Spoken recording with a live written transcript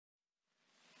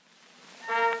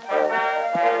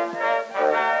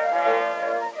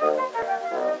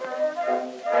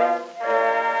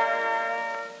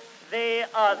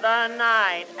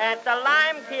at the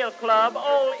Limekiln Club,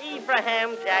 old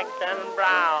Ephraim Jackson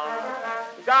Brown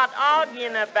got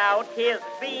arguing about his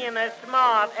being as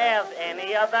smart as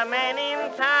any other man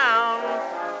in town.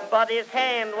 But his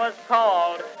hand was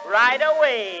called right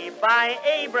away by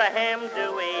Abraham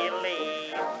Dewey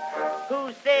Lee,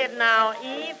 who said, now,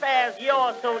 Eve, as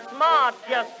you're so smart,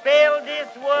 just spell this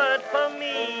word for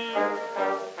me.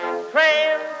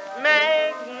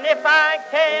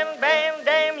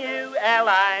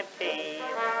 Transmagnificanbandamult.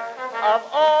 Of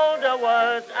all the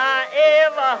words I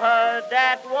ever heard,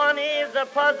 that one is a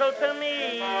puzzle to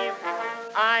me.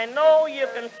 I know you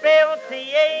can spell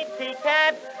C-A-T,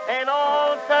 cat, and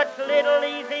all such little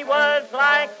easy words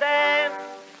like that,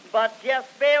 but just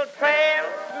spell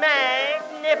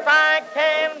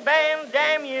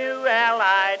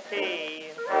transmagnificanbandamult.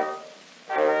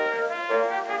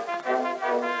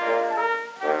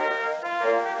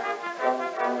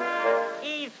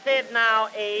 Now,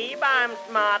 Abe, I'm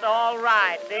smart, all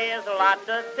right. There's lots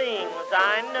of things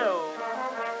I know.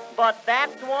 But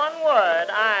that's one word,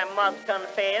 I must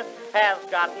confess, has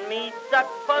gotten me stuck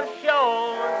for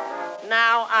sure.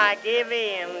 Now I give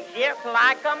in just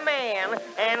like a man,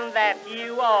 and that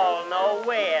you all know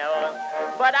well.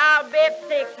 But I'll bet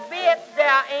 6 bits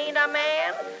there ain't a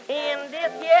man in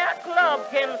this here club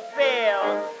can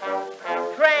spell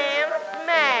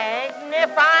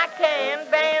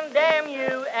Transmagnificanbandamult.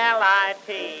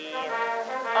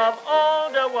 Of all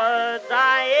the words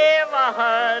I ever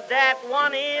heard, that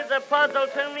one is a puzzle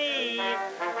to me.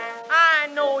 I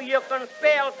know you can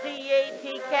spell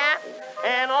C-A-T, cat,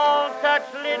 and all such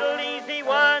little easy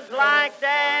words like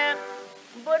that,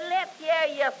 but let's hear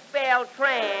you spell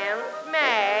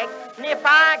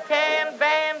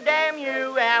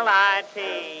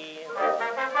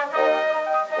Transmagnificanbandamult.